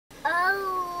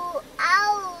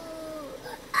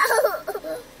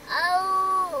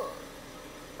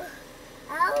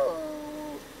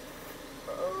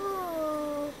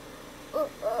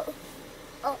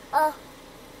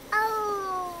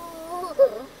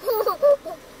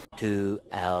2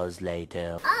 hours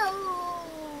later.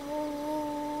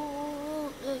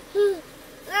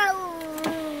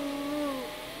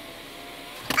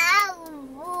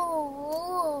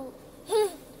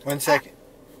 One second.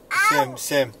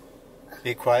 Sim,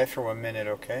 be quiet for 1 minute,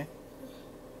 okay?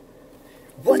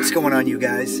 What's going on, you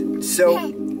guys? So,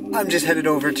 I'm just headed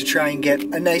over to try and get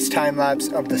a nice time lapse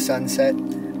of the sunset.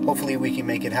 Hopefully we can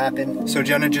make it happen. So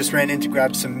Jonah just ran in to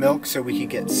grab some milk so we could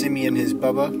get Simmy and his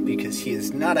Bubba, because he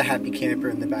is not a happy camper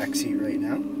in the back seat right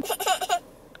now.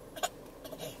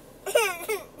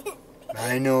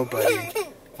 I know, buddy.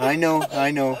 I know.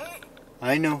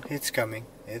 It's coming.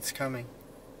 It's coming.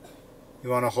 You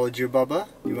want to hold your Bubba?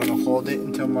 You want to hold it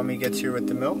until Mommy gets here with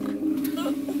the milk?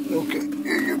 Okay,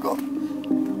 here you go.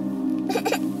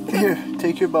 Here,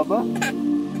 take your Bubba.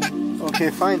 Okay,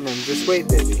 fine then. Just wait,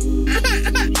 baby.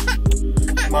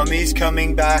 Mommy's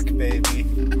coming back, baby.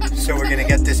 So we're gonna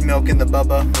get this milk in the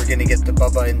Bubba. We're gonna get the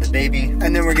Bubba in the baby.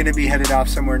 And then we're gonna be headed off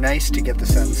somewhere nice to get the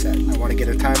sunset. I want to get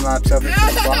a time lapse of it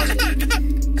for the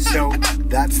vlog. So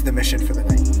that's the mission for the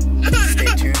night.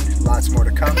 Stay tuned, lots more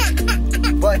to come.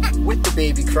 But with the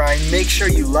baby crying, make sure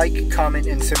you like, comment,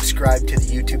 and subscribe to the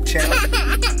YouTube channel,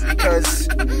 because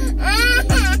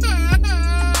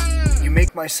you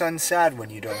make my son sad when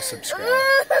you don't subscribe.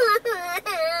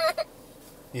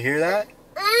 You hear that?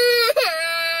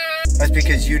 That's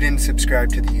because you didn't subscribe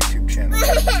to the YouTube channel.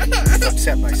 You've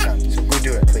upset my son, so go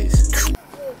do it, please.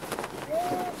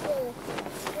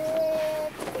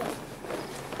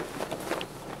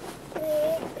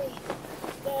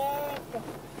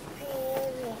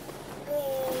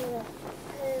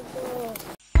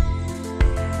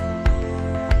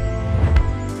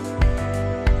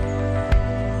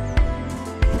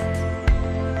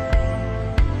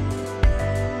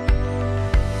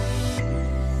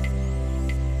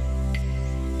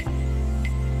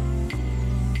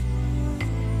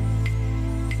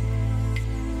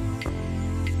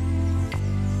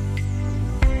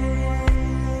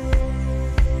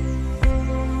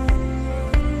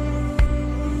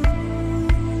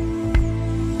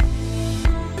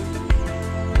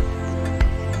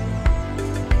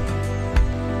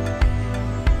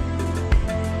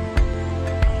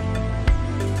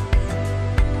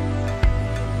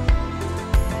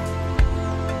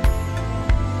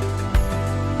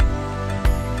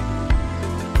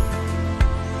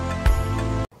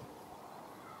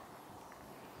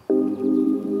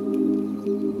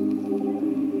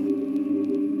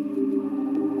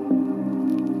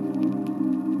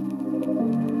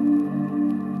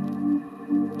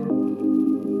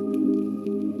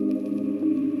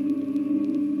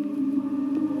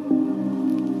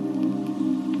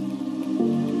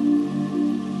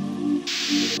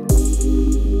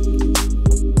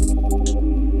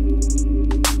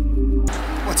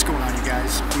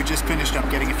 We just finished up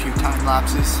getting a few time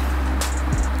lapses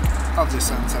of the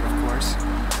sunset, of course.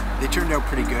 They turned out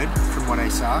pretty good from what I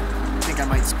saw. I think I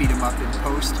might speed them up in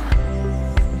post.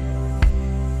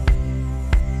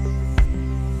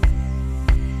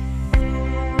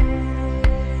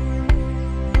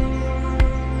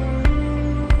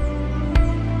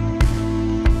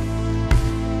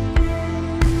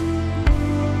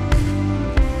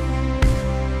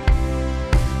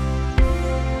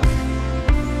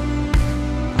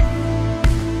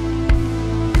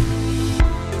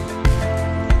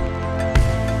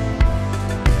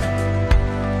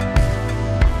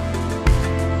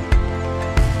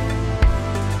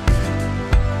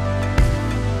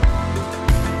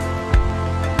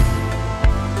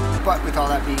 But with all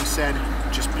that being said,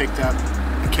 just picked up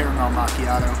a caramel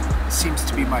macchiato. Seems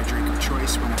to be my drink of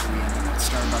choice whenever we end up at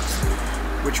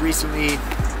Starbucks, which recently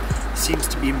seems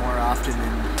to be more often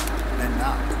than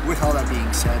not. With all that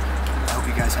being said, I hope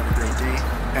you guys have a great day.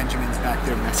 Benjamin's back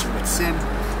there messing with Sim,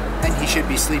 and he should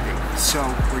be sleeping. So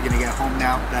we're gonna get home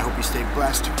now, but I hope you stay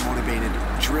blessed, motivated,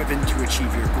 driven to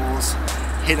achieve your goals.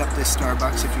 Hit up this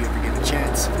Starbucks if you ever get a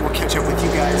chance. We'll catch up with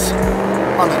you guys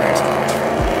on the next one.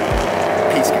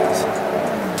 Peace, guys.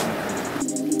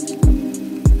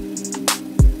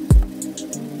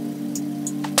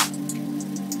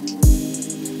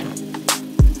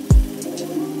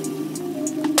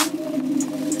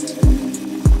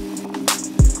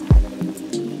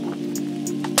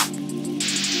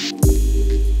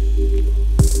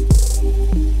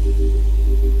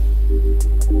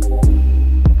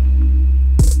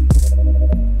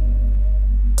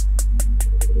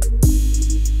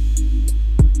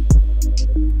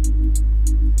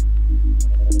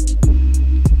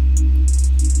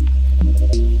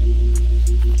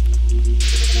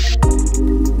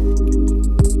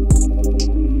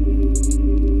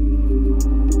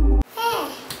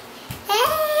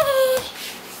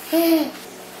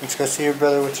 Let's go see your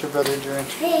brother. What's your brother doing?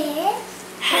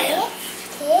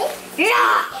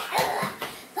 Yeah.